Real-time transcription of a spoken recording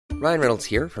Ryan Reynolds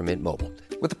here from Mint Mobile.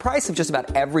 With the price of just about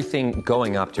everything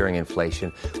going up during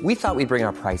inflation, we thought we'd bring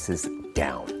our prices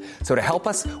down. So to help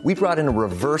us, we brought in a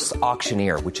reverse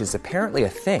auctioneer, which is apparently a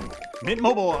thing. Mint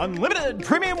Mobile Unlimited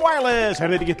Premium Wireless. How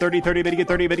to get 30, 30, bit to get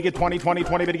 30, bit to get 20, 20,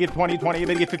 20, bit to get 20, 20,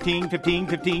 bit to get 15, 15,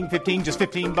 15, 15, just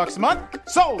 $15 a month?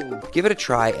 Sold! Give it a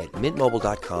try at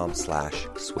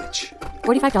mintmobile.com/switch.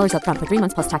 $45 up front for 3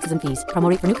 months plus taxes and fees. Promo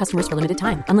rate for new customers for limited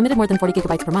time. Unlimited more than 40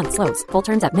 gigabytes per month. Slows full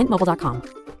terms at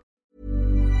mintmobile.com.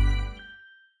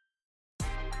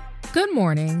 Good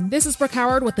morning. This is Brooke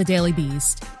Howard with The Daily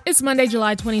Beast. It's Monday,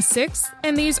 July 26th,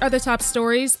 and these are the top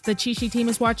stories the Chi-Chi team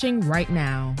is watching right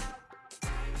now.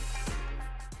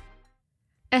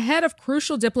 Ahead of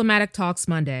crucial diplomatic talks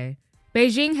Monday,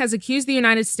 Beijing has accused the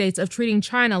United States of treating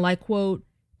China like, quote,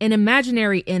 an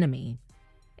imaginary enemy.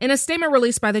 In a statement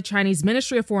released by the Chinese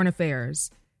Ministry of Foreign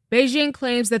Affairs, Beijing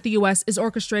claims that the U.S. is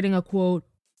orchestrating a, quote,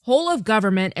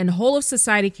 whole-of-government and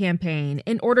whole-of-society campaign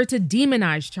in order to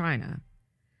demonize China.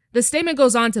 The statement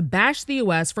goes on to bash the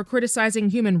U.S. for criticizing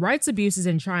human rights abuses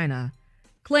in China,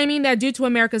 claiming that due to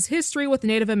America's history with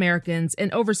Native Americans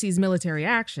and overseas military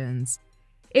actions,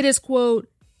 it is, quote,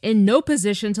 in no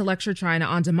position to lecture China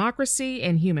on democracy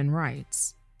and human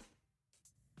rights.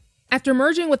 After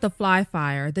merging with the Fly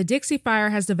Fire, the Dixie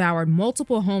Fire has devoured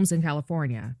multiple homes in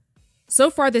California. So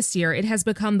far this year, it has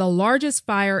become the largest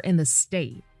fire in the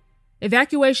state.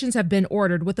 Evacuations have been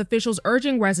ordered, with officials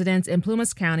urging residents in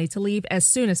Plumas County to leave as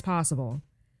soon as possible.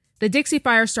 The Dixie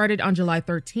Fire started on July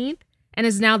 13th and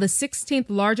is now the 16th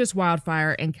largest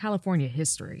wildfire in California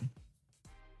history.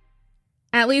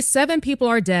 At least 7 people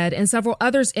are dead and several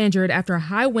others injured after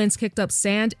high winds kicked up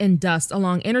sand and dust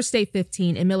along Interstate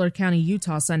 15 in Millard County,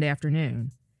 Utah, Sunday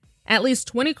afternoon. At least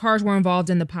 20 cars were involved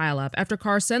in the pileup after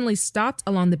cars suddenly stopped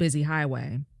along the busy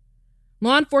highway.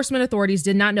 Law enforcement authorities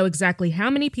did not know exactly how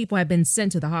many people had been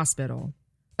sent to the hospital.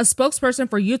 A spokesperson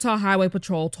for Utah Highway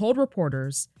Patrol told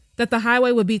reporters that the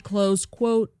highway would be closed,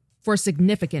 quote, for a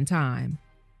significant time.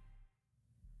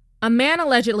 A man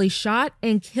allegedly shot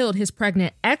and killed his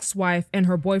pregnant ex-wife and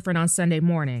her boyfriend on Sunday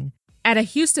morning at a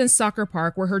Houston soccer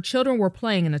park where her children were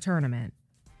playing in a tournament.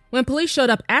 When police showed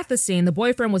up at the scene, the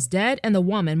boyfriend was dead and the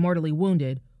woman, mortally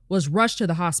wounded, was rushed to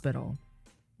the hospital.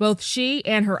 Both she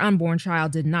and her unborn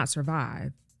child did not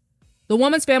survive. The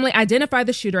woman's family identified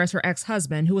the shooter as her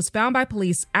ex-husband, who was found by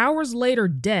police hours later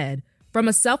dead from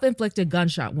a self-inflicted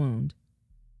gunshot wound.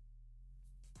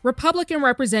 Republican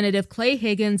Representative Clay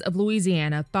Higgins of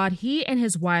Louisiana thought he and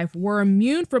his wife were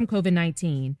immune from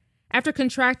COVID-19 after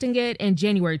contracting it in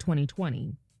January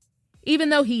 2020. Even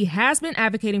though he has been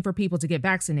advocating for people to get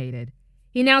vaccinated,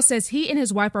 he now says he and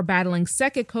his wife are battling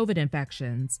second COVID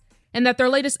infections, and that their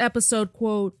latest episode,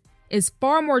 quote, is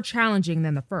far more challenging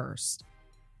than the first.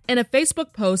 In a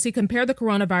Facebook post, he compared the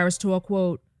coronavirus to a,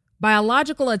 quote,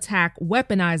 biological attack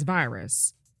weaponized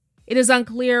virus. It is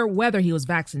unclear whether he was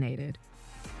vaccinated.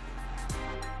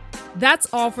 That's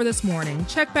all for this morning.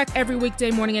 Check back every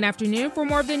weekday morning and afternoon for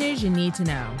more of the news you need to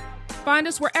know. Find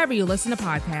us wherever you listen to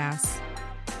podcasts.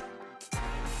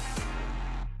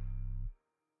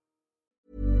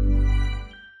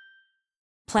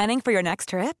 Planning for your next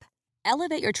trip?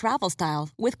 Elevate your travel style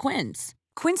with Quince.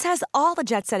 Quince has all the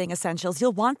jet-setting essentials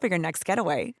you'll want for your next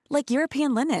getaway, like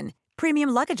European linen, premium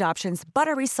luggage options,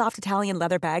 buttery soft Italian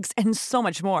leather bags, and so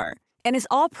much more. And is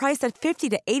all priced at 50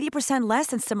 to 80% less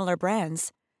than similar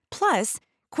brands. Plus,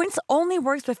 Quince only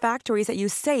works with factories that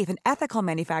use safe and ethical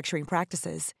manufacturing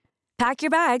practices. Pack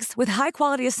your bags with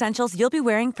high-quality essentials you'll be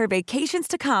wearing for vacations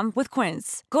to come with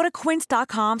Quince. Go to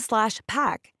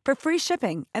quince.com/pack for free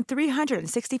shipping and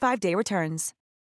 365-day returns.